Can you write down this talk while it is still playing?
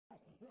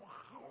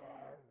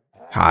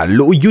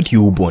Hallo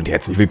YouTube und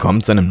herzlich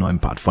willkommen zu einem neuen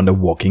Part von The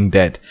Walking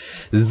Dead.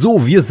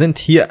 So, wir sind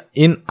hier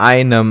in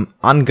einem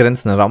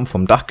angrenzenden Raum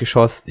vom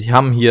Dachgeschoss. Wir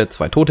haben hier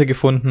 2 Tote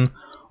gefunden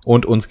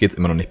und uns geht's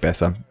immer noch nicht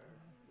besser.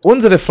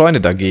 Unsere Freunde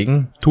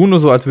dagegen tun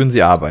nur so, als würden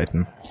sie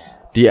arbeiten.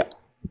 Die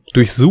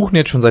durchsuchen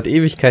jetzt schon seit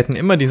Ewigkeiten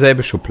immer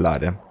dieselbe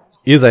Schublade.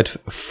 Ihr seid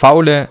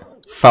faule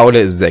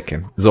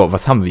Säcke. So,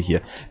 was haben wir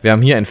hier? Wir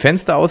haben hier einen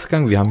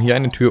Fensterausgang, wir haben hier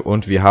eine Tür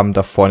und wir haben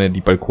da vorne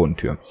die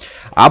Balkontür.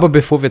 Aber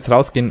bevor wir jetzt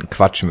rausgehen,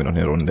 quatschen wir noch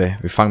eine Runde.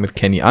 Wir fangen mit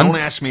Kenny an.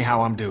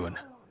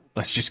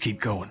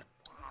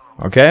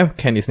 Okay,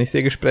 Kenny ist nicht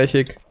sehr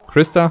gesprächig.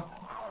 Krista?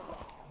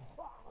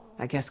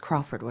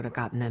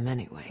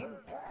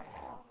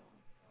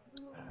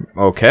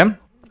 Okay,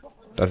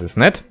 das ist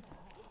nett.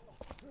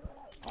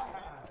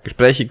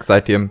 Gesprächig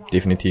seid ihr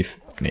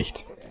definitiv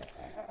nicht.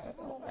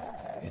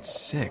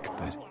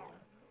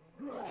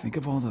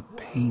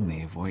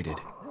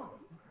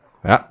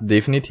 Ja,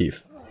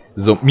 definitiv.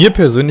 So, mir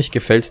persönlich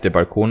gefällt der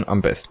Balkon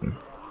am besten.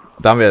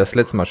 Da haben wir das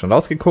letzte Mal schon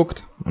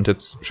rausgeguckt und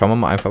jetzt schauen wir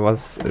mal einfach,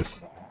 was es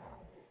ist.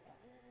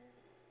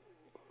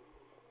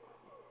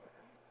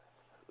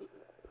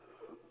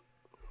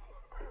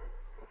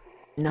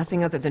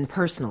 Nothing other than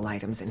personal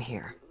items in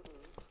here.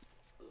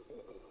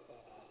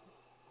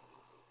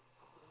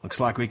 Looks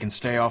like we can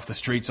stay off the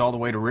streets all the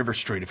way to River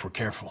Street if we're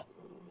careful.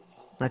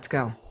 Let's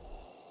go.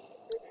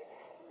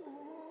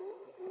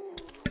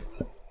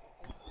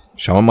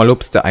 Schauen wir mal,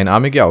 ob es der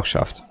Einarmige auch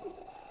schafft.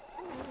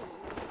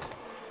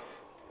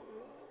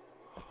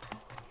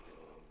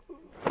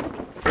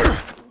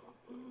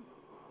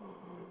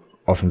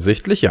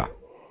 Offensichtlich ja.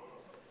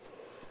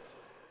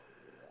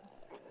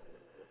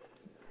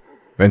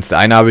 Wenn es der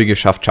Einarmige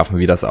schafft, schaffen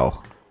wir das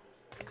auch.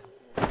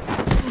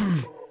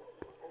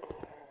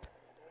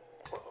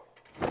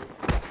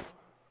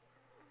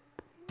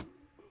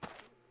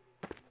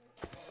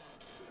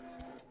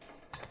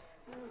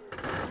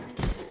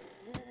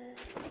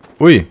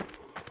 Ui.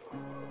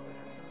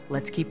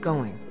 Let's keep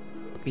going.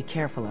 Be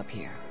careful up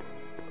here.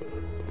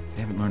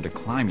 They haven't learned to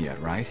climb yet,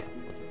 right?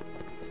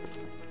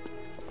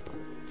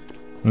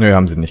 Nö,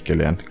 haben sie nicht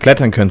gelernt.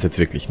 Klettern können sie jetzt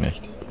wirklich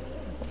nicht.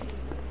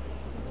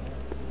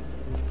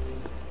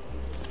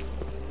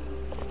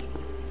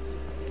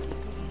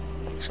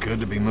 It's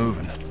good to be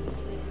moving.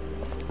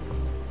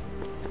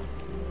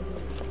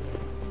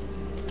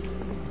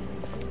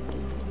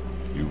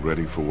 You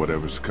ready for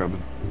whatever's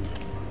coming?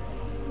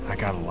 I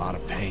got a lot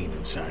of pain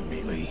inside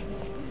me, Lee.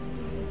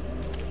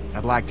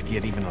 I'd like to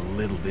get even a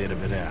little bit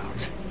of it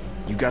out.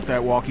 You got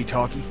that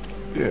walkie-talkie?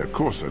 Yeah, of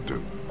course I do.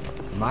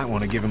 You might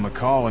want to give him a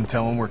call and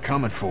tell him we're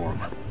coming for him.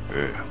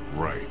 Yeah,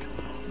 right.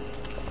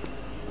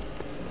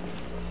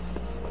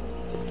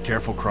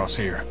 Careful cross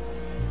here.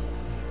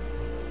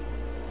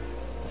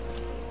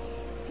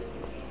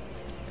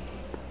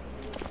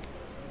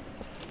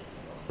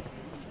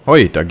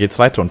 Hui, da geht's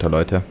weiter runter,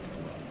 Leute.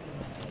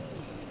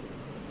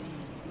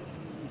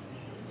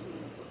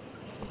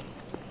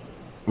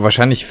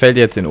 Wahrscheinlich fällt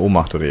er jetzt in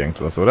Ohnmacht oder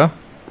irgendwas, oder?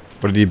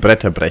 Oder die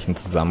Bretter brechen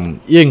zusammen.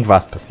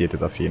 Irgendwas passiert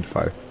jetzt auf jeden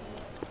Fall.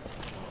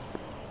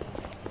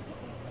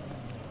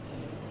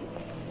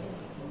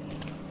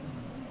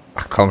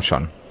 Ach komm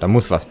schon, da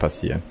muss was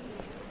passieren.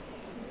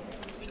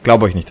 Ich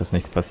glaube euch nicht, dass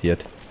nichts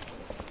passiert.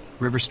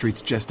 River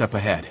Street's just up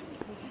ahead.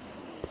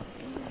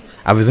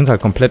 Aber wir sind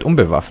halt komplett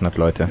unbewaffnet,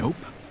 Leute. Nope.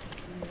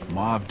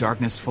 Maw of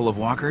darkness full of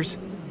walkers?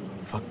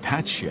 Fuck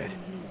that shit.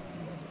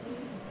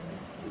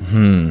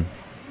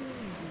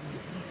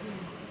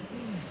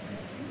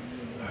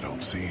 I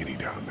don't see any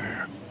down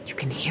there. You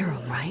can hear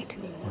them, right?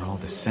 We're all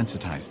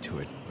desensitized to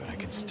it, but I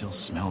can still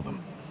smell them.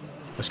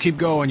 Let's keep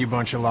going, you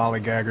bunch of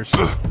lollygaggers.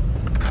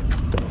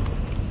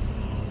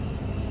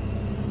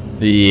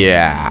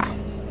 Yeah.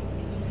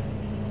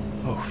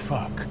 Oh,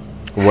 fuck.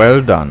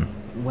 Well done.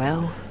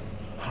 Well,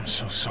 I'm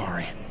so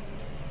sorry.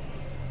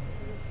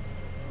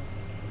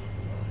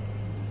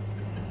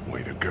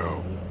 Way to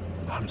go.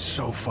 I'm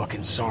so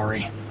fucking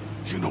sorry.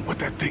 You know what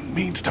that thing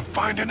means to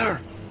finding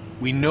her?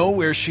 We know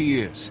where she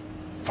is.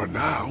 For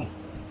now.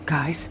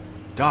 guys.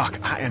 Doc,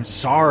 I am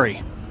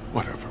sorry.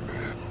 Whatever,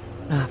 man.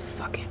 Ah,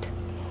 fuck it.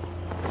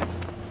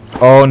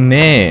 Oh,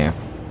 nee.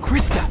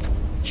 Krista!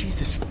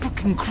 Jesus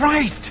fucking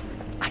Christ!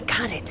 I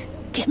got it.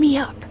 Get me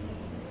up.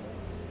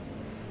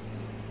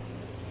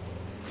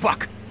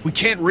 Fuck, we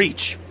can't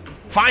reach.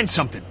 Find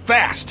something,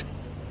 fast.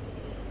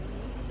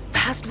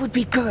 Fast would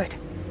be good.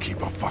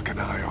 Keep a fucking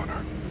eye on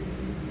her.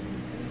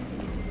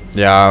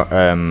 Ja,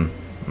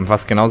 und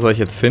was genau soll ich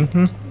jetzt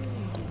finden?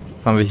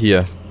 Was haben wir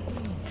hier?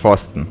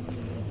 Pfosten.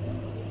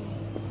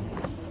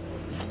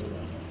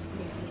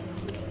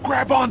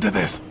 Grab onto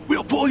this.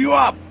 We'll pull you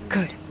up.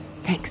 Good.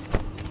 Thanks.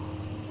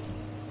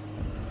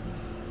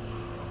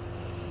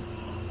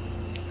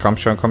 Komm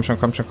schon, komm schon,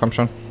 komm schon, komm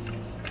schon.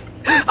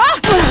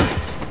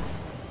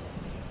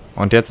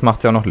 Und jetzt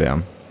macht sie auch noch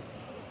Lärm.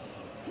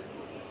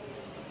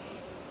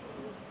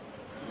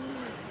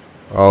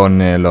 Oh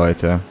ne,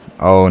 Leute.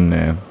 Oh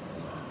ne.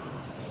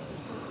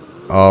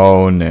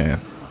 Oh ne.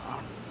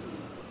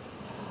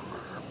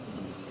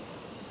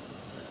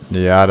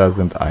 Ja, da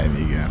sind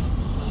einige.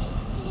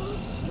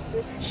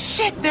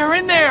 Shit, they're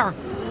in there!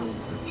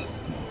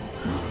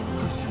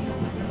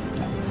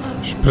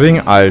 Spring,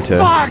 Alte.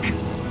 Fuck!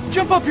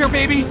 Jump up here,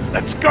 baby!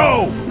 Let's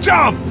go!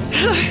 Jump!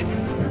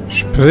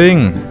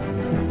 Spring!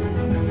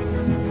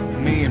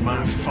 Me and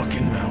my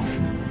fucking mouth.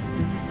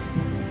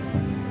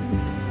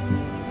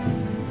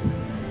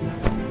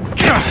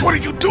 God, what are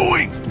you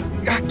doing?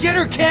 Get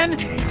her, Ken!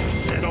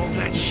 Said all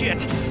that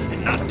shit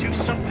and not do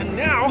something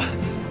now.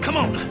 Come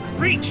on,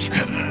 reach.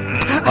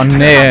 Oh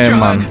nee, John.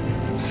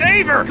 Mann.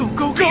 Save her! Go,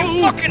 go, Do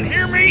you go. fucking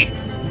hear me?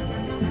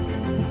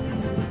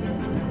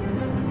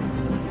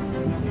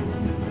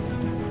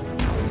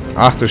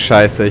 Ach du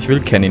Scheiße, ich will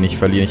Kenny nicht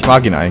verlieren. Ich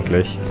mag ihn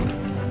eigentlich.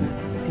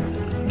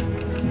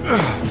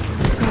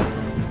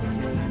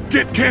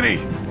 Get Kenny!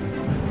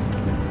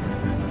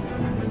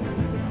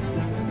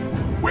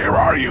 Where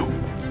are you?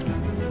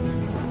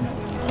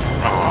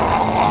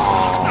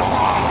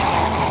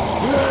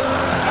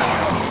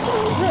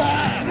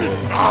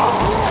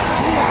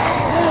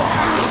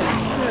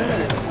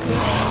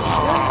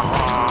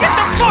 Get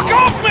the fuck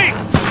off me!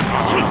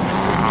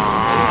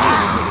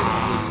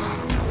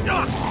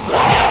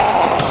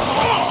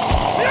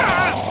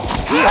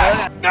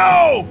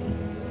 No!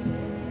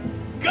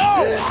 Go!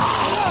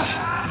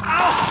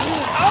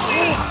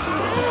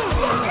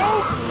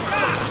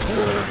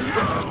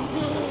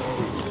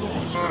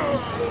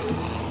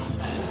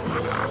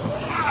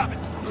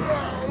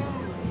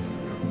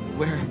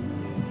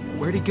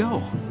 Where'd he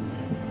go?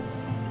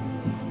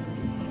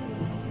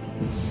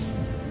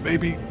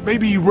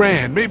 Maybe he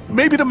ran.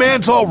 Maybe the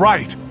man's all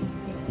right.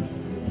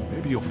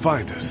 Maybe he'll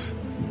find us.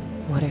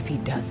 What if he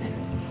doesn't?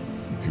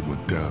 He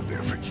went down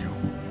there for you.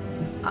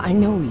 I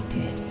know he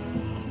did.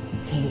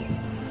 He...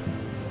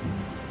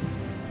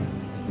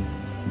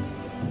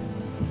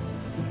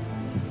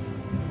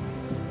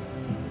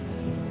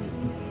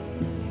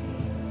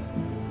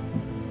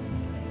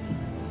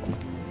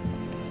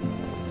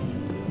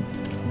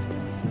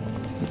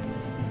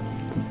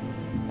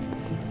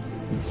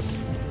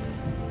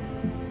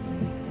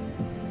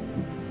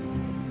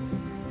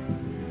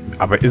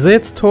 Aber ist er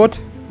jetzt tot?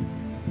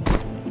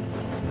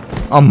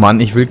 Oh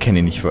Mann, ich will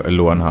Kenny nicht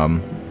verloren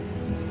haben.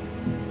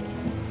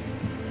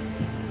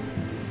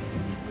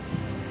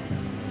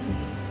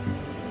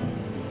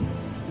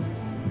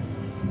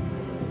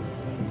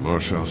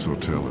 Marshall's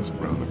hotel is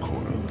around the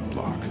corner of the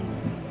block.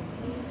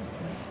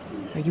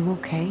 Are you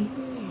okay?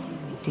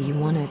 Do you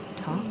want to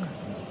talk?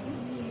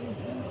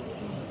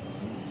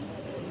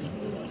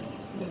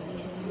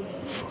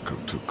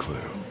 Fucker too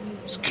clear.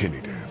 It's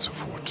Kenny to answer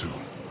for, too.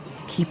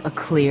 Keep a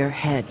clear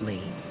head,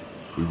 Lee.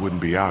 We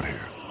wouldn't be out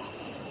here.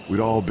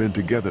 We'd all been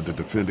together to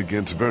defend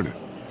against Vernon.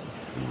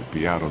 And we'd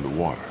be out on the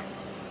water.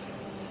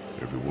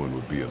 Everyone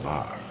would be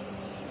alive.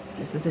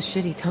 This is a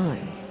shitty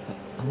time, but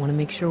I want to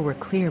make sure we're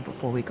clear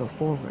before we go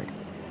forward.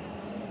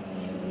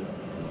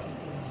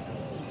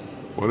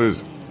 What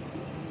is it?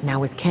 Now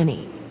with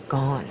Kenny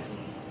gone,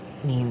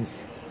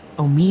 means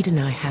Omid and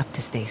I have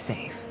to stay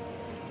safe.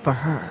 For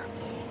her.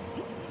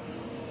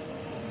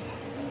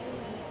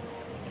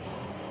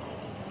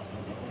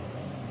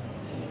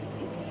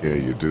 Yeah,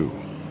 you do.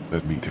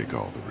 Let me take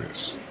all the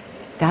risks.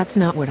 That's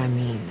not what I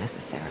mean,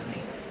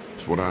 necessarily.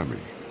 It's what I mean.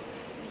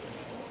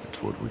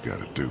 It's what we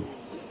gotta do.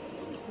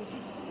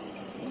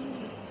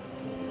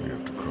 We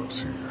have to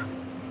cross here.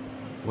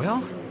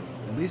 Well,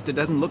 at least it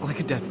doesn't look like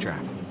a death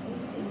trap.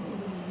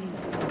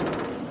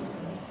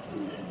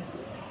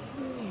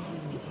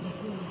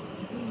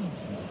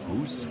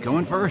 Who's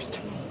going first?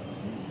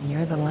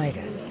 You're the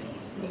lightest.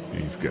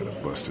 He's got a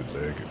busted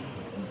leg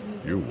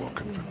and you're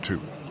walking for two.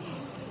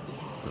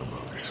 I'm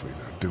obviously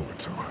not doing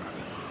so hot.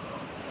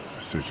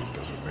 Decision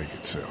doesn't make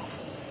itself.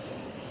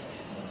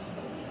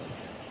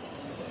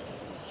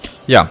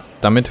 Ja,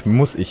 damit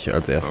muss ich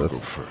als I'll go erstes.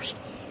 first,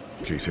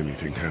 in case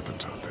anything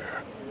happens out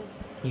there.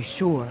 You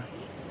sure?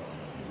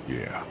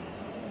 Yeah.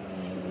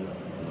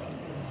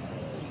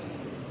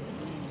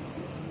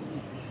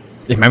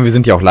 Ich meine, wir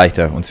sind ja auch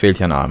leichter. Uns fehlt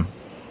ja ein Arm.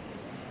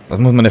 Das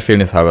muss man der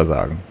Fairness halber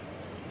sagen.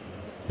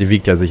 Die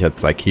wiegt ja sicher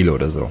 2 Kilo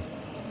oder so.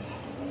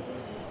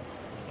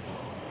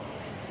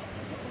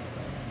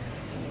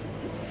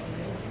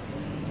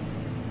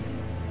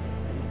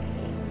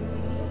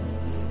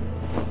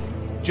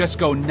 Just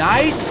go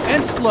nice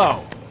and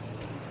slow.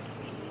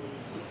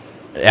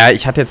 Ja,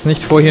 ich hatte jetzt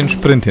nicht vor, hier einen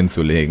Sprint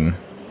hinzulegen.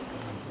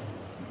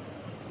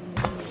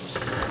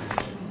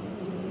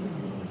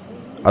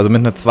 Also mit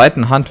einer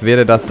zweiten Hand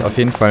wäre das auf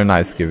jeden Fall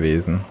nice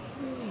gewesen.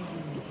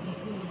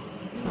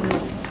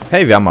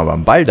 Hey, wir haben aber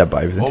einen Ball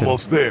dabei. Wir sind ja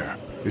Almost there.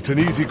 It's an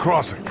easy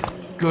crossing.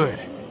 Good.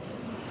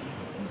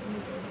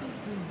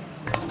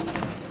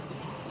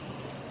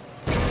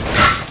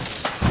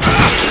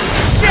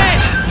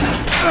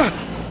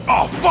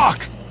 Oh, fuck!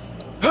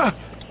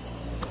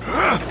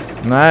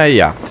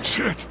 naja.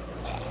 Shit!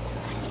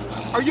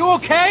 Are you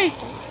okay?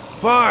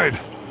 Fine.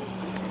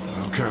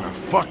 I'm kind of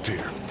fucked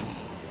here.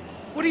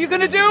 What are you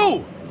gonna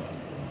do?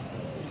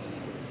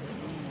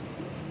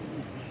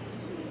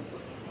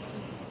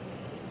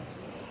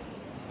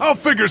 I'll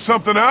figure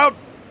something out.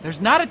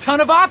 There's not a ton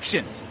of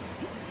options.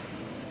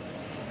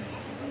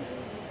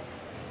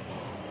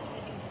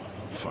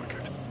 fuck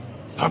it.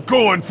 I'm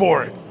going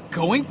for it.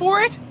 Going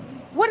for it?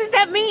 What does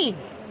that mean?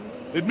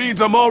 It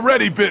means I'm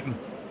already bitten.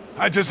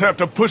 I just have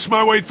to push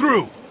my way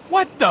through.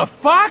 What the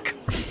fuck?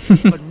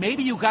 But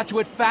maybe you got to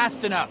it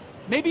fast enough.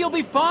 Maybe you'll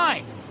be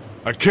fine.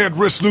 I can't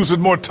risk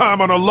losing more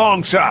time on a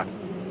long shot.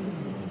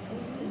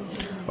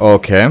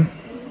 Okay.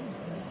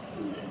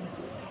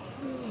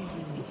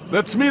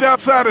 Let's meet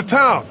outside of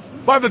town,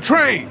 by the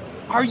train.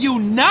 Are you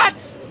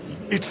nuts?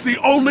 It's the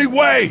only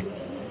way.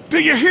 Do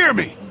you hear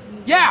me?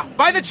 Yeah,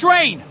 by the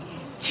train.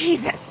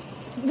 Jesus!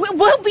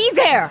 We'll be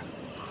there!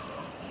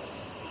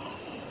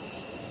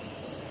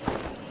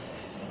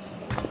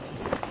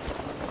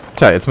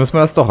 Tja, jetzt müssen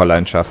wir das doch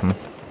allein schaffen.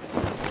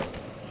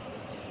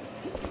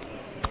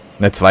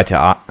 Ein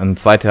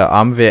zweiter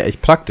Arm wäre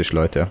echt praktisch,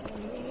 Leute.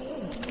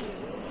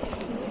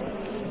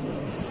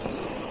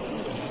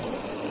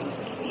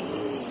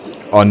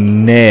 Oh,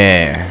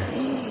 nee.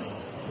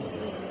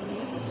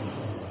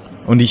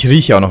 Und ich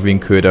rieche auch noch wie ein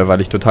Köder,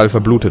 weil ich total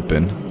verblutet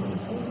bin.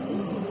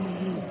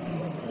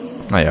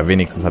 Naja,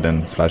 wenigstens hat er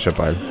einen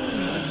Fleischerball.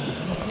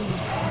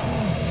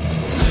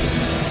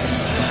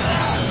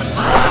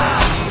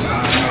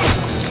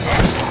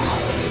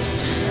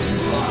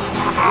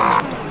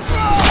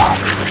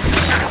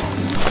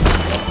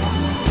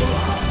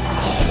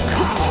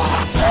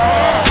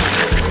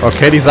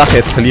 Okay, die Sache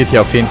eskaliert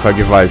hier auf jeden Fall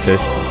gewaltig.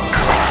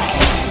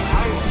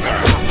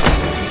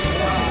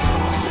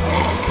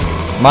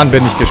 Mann,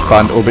 bin ich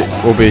gespannt,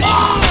 ob ich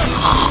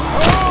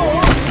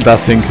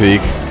das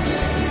hinkriege.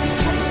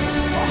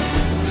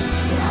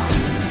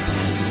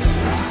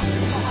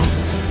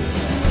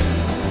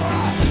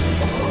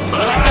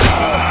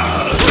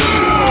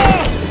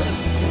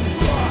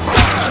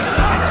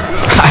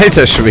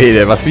 Alter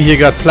Schwede, was wir hier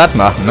gerade platt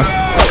machen, ne?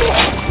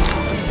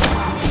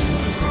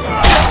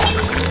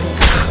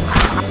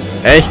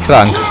 Echt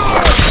krank.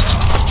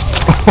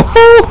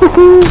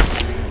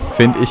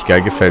 Finde ich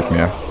geil, gefällt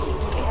mir.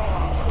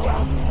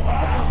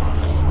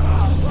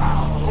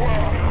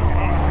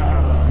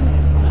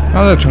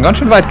 Also hat schon ganz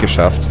schön weit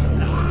geschafft.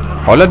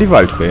 Holla die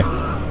Waldfee.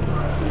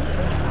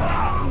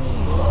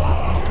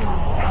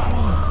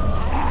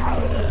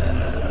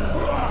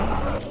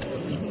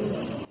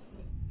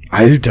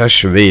 Alter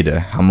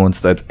Schwede, haben wir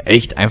uns da jetzt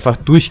echt einfach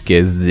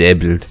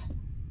durchgesäbelt.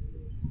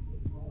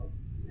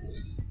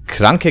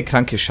 Kranke,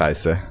 kranke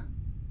Scheiße.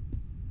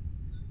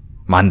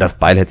 Mann, das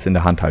Beil hättest du in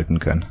der Hand halten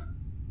können.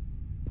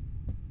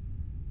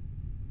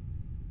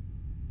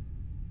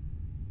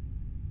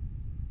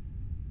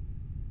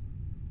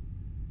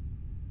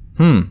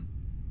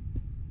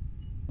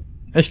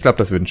 Ich glaube,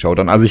 das wird ein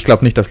Showdown. Also ich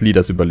glaube nicht, dass Lee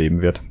das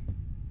überleben wird.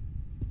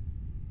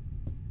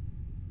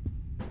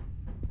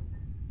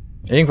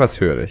 Irgendwas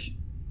höre ich.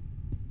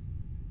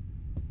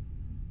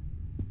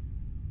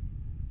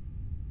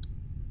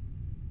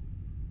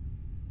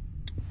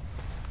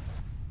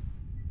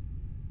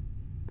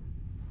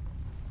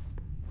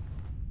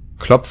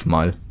 Klopf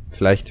mal.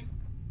 Vielleicht.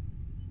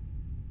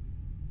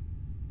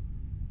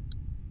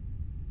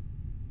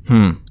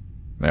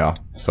 Ja,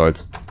 was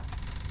soll's.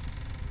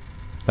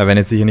 Da werden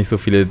jetzt sicher nicht so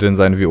viele drin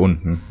sein wie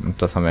unten.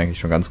 Und das haben wir eigentlich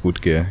schon ganz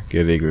gut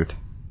geregelt.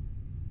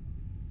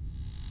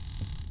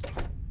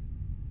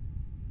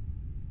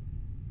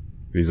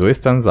 Wieso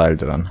ist da ein Seil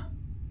dran?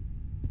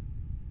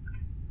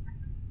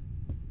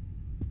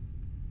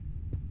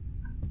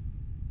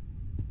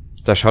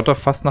 Das schaut doch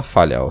fast nach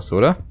Falle aus,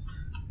 oder?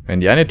 Wenn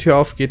die eine Tür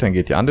aufgeht, dann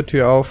geht die andere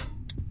Tür auf.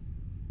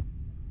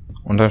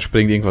 Und dann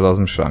springt irgendwas aus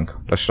dem Schrank.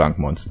 Das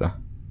Schrankmonster.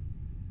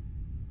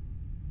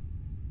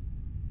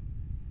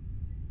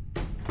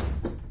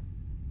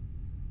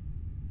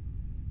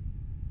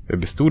 Wer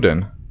bist du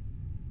denn?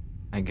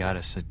 I got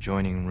us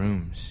adjoining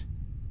rooms.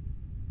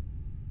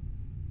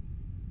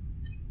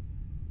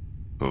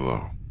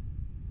 Hello.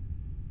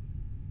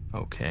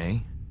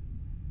 Okay.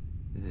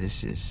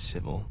 This is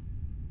civil.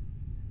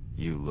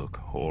 You look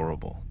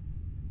horrible.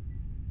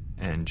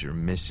 And you're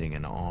missing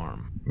an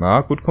arm.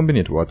 Na, gut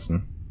kombiniert,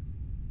 Watson.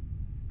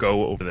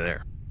 Go over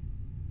there.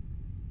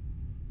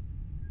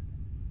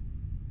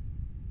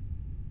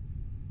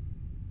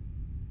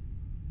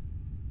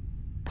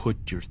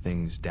 Put your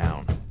things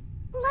down.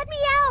 Let me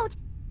out!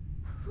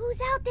 Who's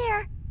out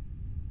there?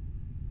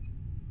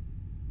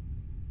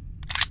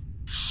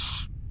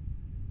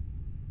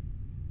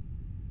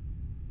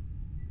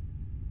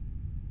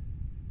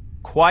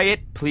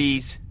 Quiet,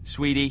 please,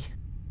 sweetie.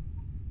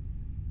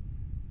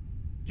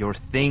 Your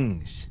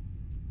things.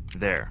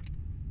 There.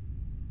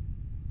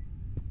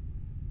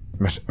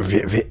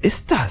 Wer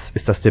ist das?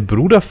 Ist das der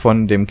Bruder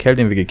von dem Kerl,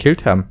 den wir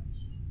gekillt haben?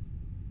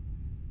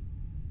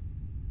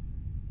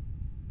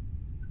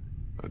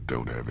 I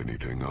don't have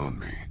anything on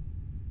me.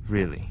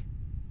 Really?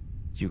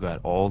 You got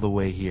all the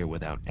way here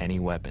without any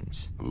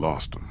weapons? I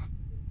lost them.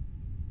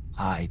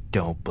 I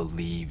don't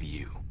believe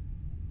you.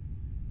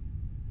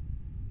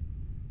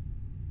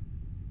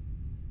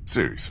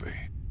 Seriously,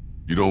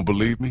 you don't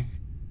believe me?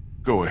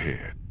 Go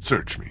ahead,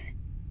 search me.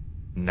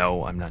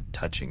 No, I'm not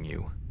touching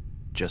you.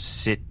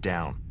 Just sit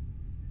down.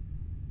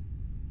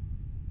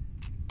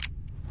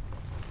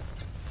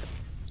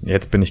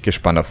 Jetzt bin ich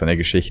gespannt auf seine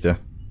Geschichte.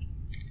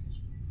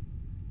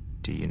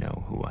 Do you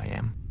know who I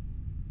am?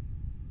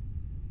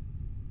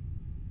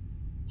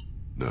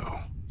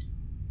 No.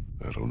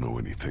 I don't know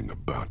anything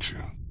about you.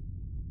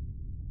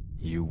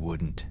 You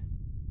wouldn't.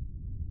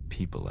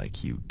 People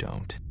like you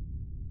don't.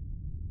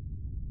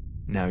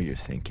 Now you're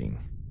thinking,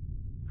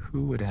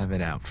 who would have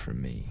it out for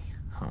me,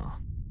 huh?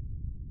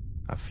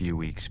 A few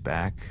weeks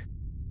back,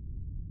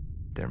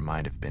 there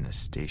might have been a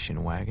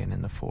station wagon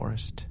in the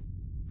forest,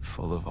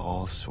 full of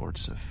all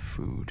sorts of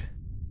food,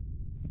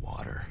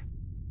 water,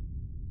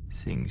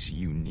 things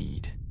you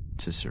need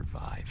to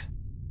survive.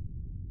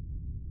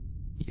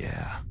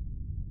 Yeah,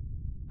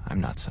 I'm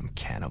not some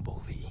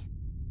cannibal, Lee.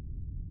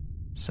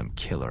 Some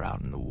killer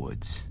out in the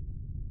woods.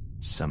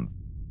 Some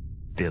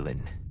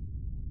villain.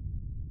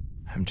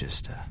 I'm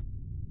just a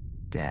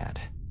dad.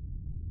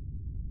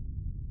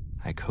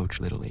 I coach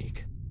Little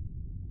League.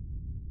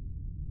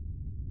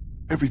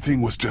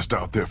 Everything was just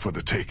out there for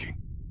the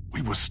taking.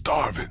 We were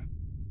starving.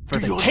 For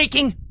the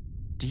taking?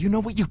 Do you know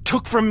what you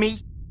took from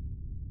me?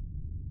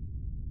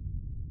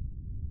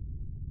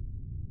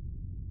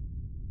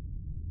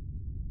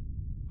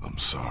 I'm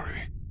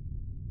sorry.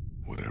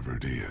 Whatever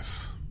it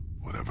is,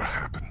 whatever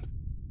happened,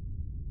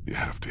 you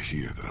have to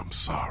hear that I'm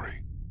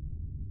sorry.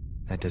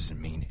 That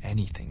doesn't mean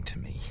anything to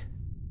me.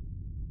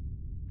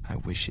 I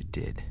wish it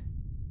did.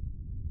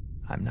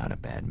 I'm not a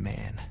bad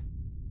man.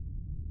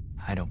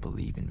 I don't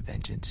believe in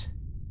vengeance,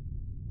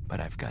 but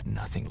I've got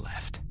nothing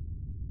left.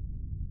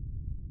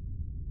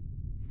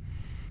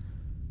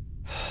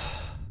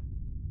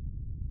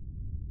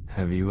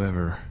 Have you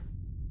ever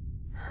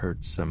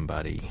hurt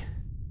somebody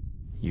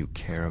you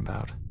care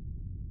about?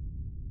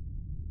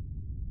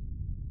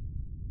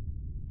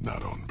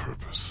 Not on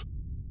purpose.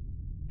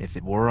 If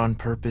it were on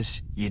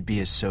purpose, you'd be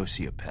a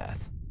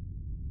sociopath.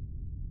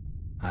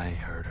 I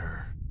hurt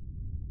her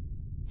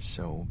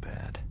so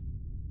bad.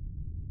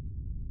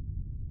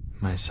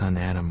 My son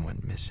Adam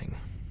went missing.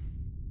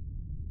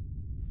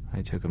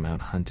 I took him out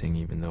hunting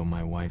even though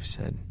my wife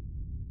said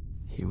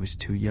he was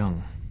too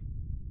young.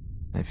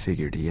 I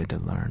figured he had to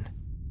learn.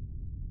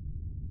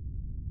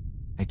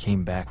 I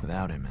came back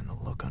without him and the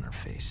look on her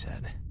face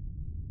said,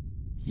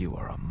 "You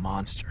are a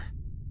monster."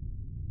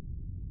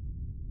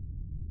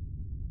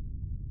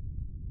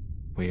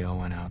 We all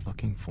went out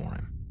looking for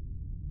him.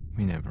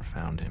 We never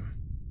found him.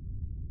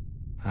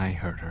 I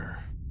hurt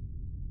her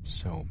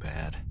so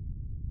bad.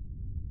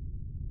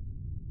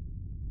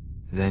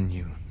 Then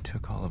you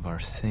took all of our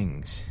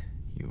things.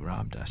 You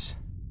robbed us.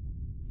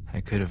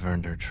 I could have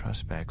earned her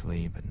trust back,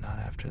 Lee, but not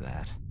after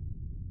that.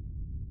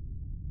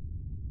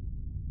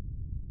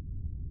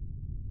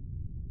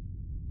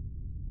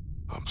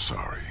 I'm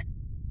sorry.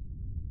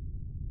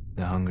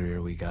 The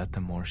hungrier we got,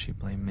 the more she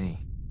blamed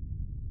me.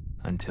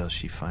 Until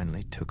she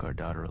finally took our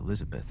daughter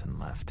Elizabeth and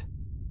left.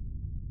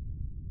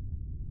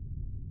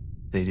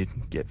 They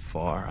didn't get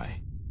far.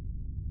 I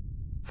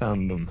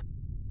found them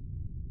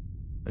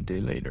a day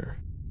later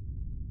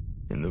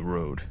in the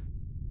road.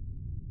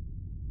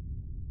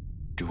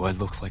 Do I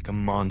look like a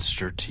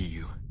monster to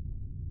you?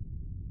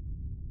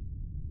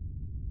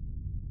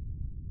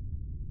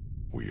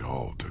 We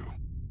all do.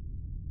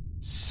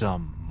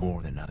 Some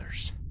more than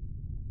others.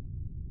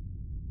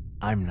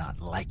 I'm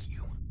not like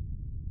you.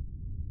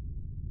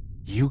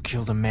 You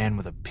killed a man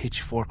with a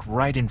pitchfork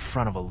right in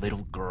front of a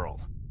little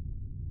girl.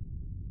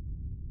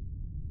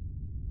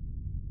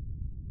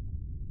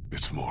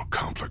 It's more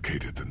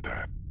complicated than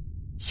that.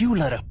 You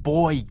let a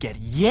boy get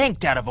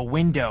yanked out of a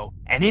window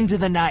and into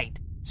the night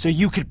so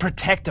you could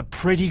protect a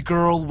pretty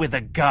girl with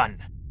a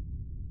gun.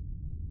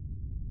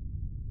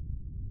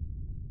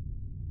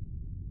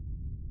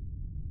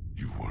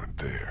 You weren't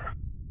there.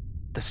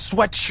 The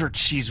sweatshirt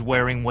she's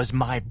wearing was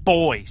my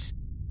boy's.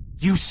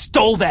 You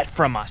stole that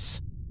from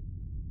us.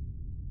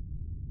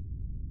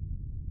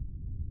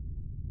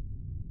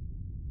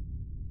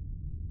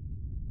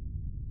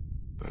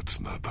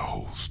 That's not the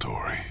whole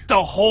story.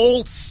 The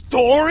whole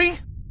story?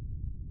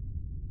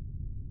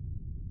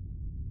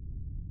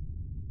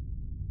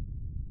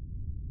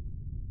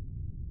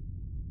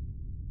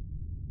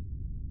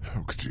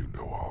 How could you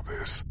know all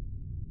this?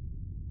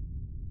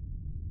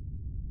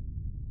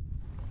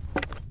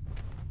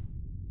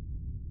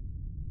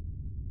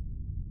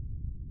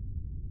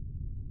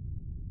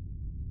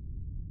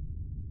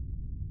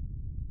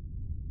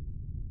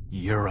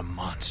 You're a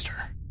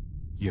monster.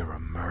 You're a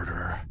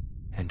murderer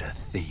and a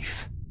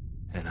thief.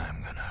 And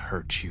I'm gonna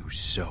hurt you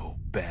so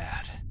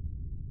bad.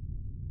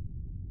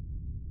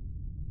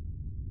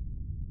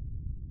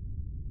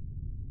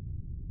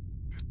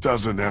 It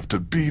doesn't have to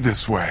be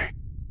this way.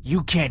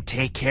 You can't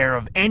take care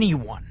of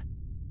anyone.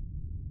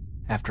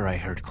 After I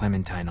heard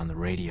Clementine on the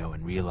radio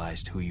and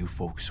realized who you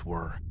folks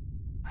were,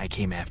 I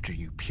came after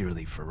you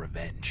purely for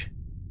revenge.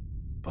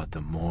 But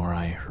the more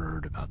I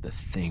heard about the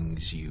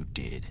things you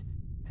did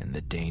and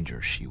the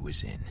danger she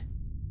was in,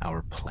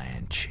 our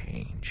plan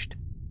changed.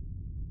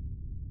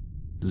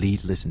 Lee,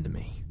 listen to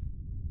me.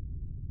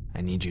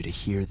 I need you to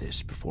hear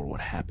this before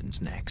what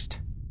happens next.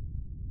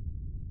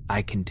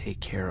 I can take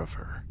care of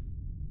her.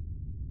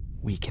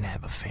 We can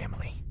have a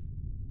family.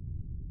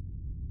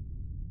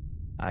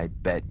 I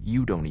bet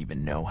you don't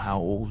even know how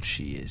old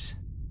she is.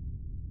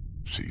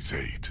 She's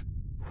 8.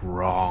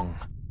 Wrong.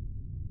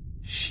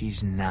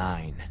 She's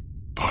 9.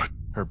 But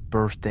Her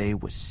birthday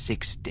was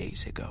 6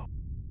 days ago.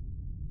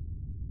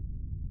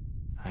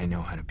 I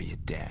know how to be a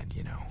dad,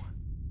 you know.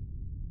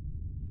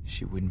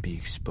 She wouldn't be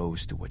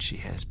exposed to what she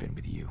has been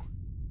with you.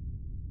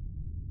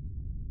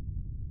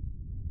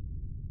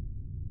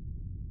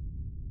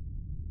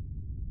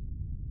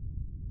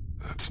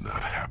 that's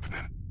not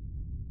happening.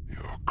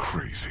 You're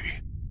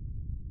crazy.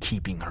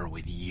 Keeping her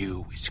with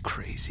you is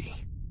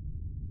crazy.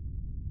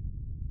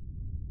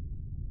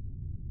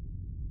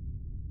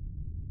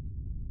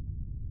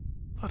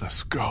 Let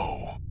us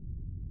go.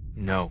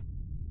 No.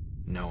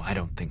 No, I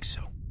don't think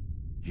so.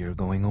 You're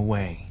going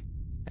away,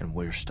 and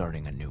we're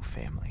starting a new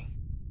family.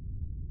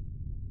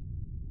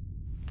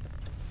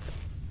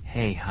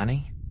 Hey,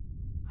 honey.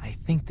 I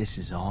think this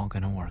is all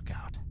gonna work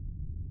out.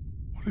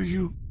 What are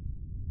you...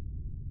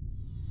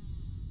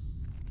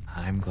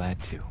 I'm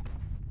glad too.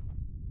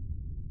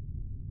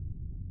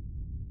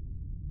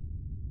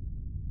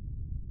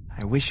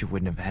 I wish it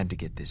wouldn't have had to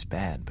get this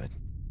bad, but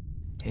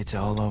it's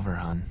all over,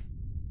 hon.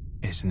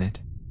 Isn't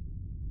it?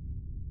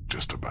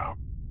 Just about.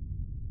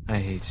 I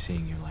hate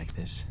seeing you like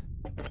this.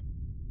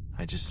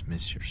 I just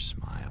miss your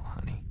smile,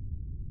 honey.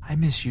 I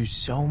miss you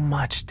so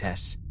much,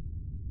 Tess.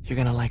 You're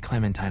gonna like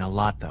Clementine a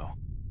lot, though.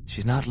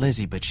 She's not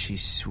Lizzie, but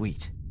she's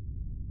sweet.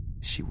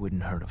 She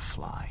wouldn't hurt a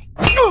fly.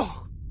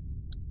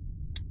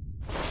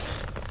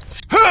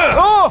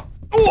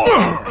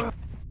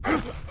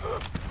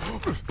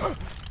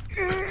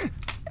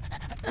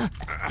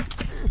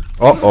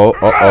 Uh-oh,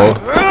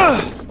 uh-oh.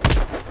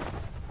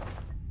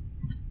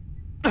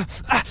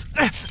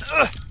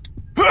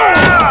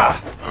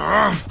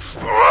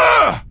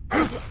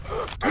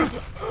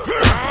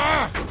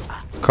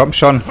 Komm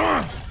schon.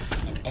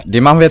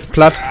 Die machen wir jetzt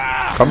platt.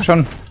 Komm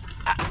schon.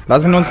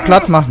 Lass ihn uns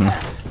platt machen.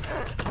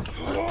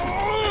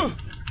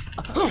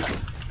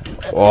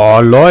 Oh,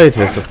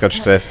 Leute, ist das gerade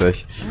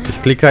stressig.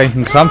 Ich kriege eigentlich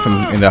einen Krampf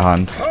in der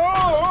Hand.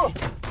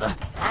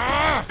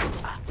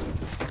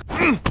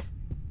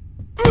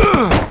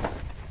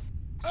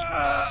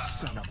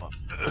 Son of a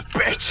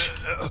bitch!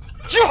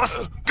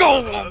 Just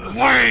go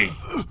away!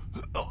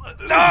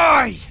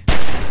 Die!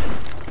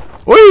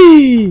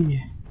 Ui!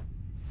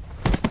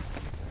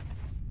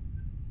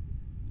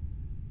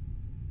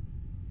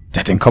 Der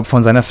hat den Kopf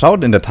von seiner Frau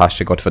in der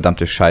Tasche,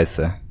 gottverdammte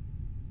Scheiße.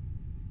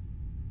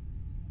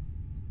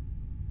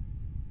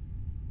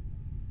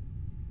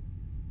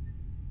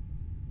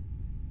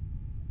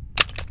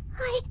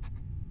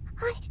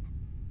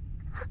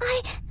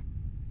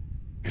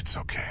 It's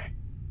okay.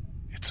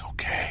 It's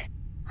okay.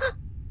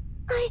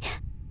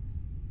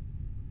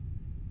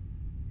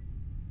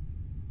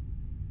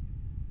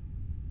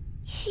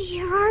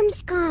 Your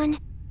arm's gone.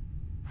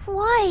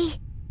 Why?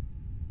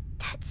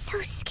 That's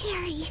so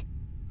scary.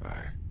 I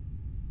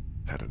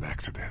had an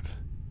accident.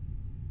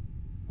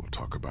 We'll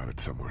talk about it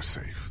somewhere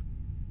safe.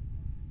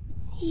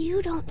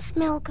 You don't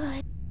smell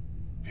good.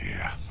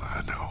 Yeah,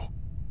 I know.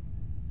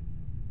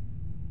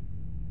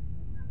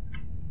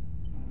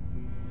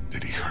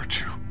 Did he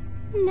hurt you?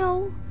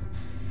 No.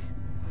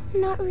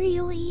 Not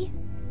really.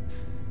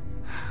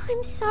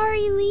 I'm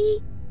sorry,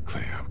 Lee.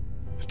 Clem,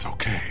 it's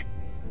okay.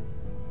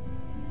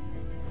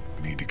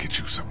 We need to get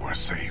you somewhere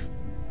safe.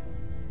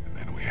 And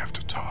then we have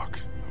to talk,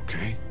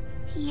 okay?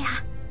 Yeah.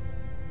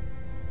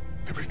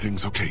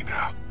 Everything's okay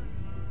now.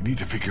 We need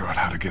to figure out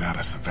how to get out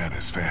of Savannah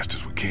as fast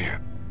as we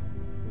can.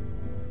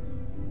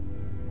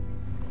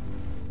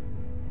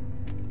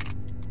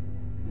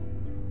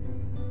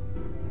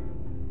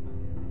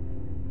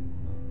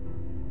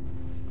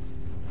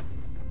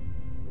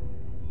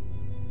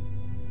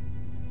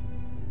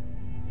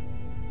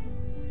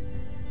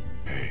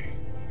 Hey.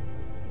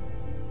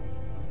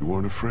 You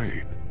weren't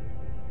afraid.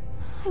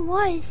 I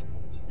was.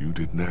 You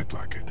didn't act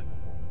like it.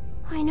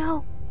 I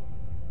know.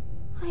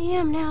 I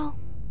am now.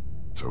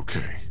 It's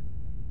okay.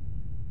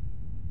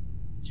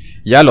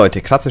 Ja,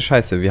 Leute, krasse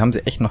Scheiße. Wir haben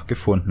sie echt noch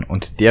gefunden.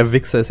 Und der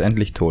Wichser ist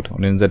endlich tot.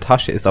 Und in der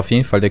Tasche ist auf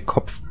jeden Fall der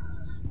Kopf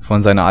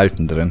von seiner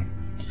Alten drin.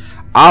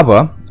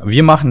 Aber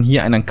wir machen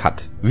hier einen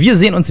Cut. Wir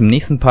sehen uns im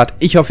nächsten Part.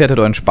 Ich hoffe, ihr hattet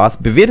euren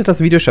Spaß. Bewertet das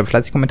Video, schreibt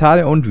fleißig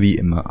Kommentare und wie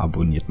immer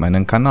abonniert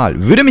meinen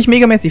Kanal. Würde mich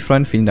megamäßig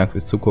freuen. Vielen Dank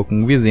fürs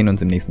Zugucken. Wir sehen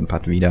uns im nächsten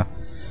Part wieder.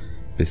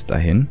 Bis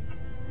dahin.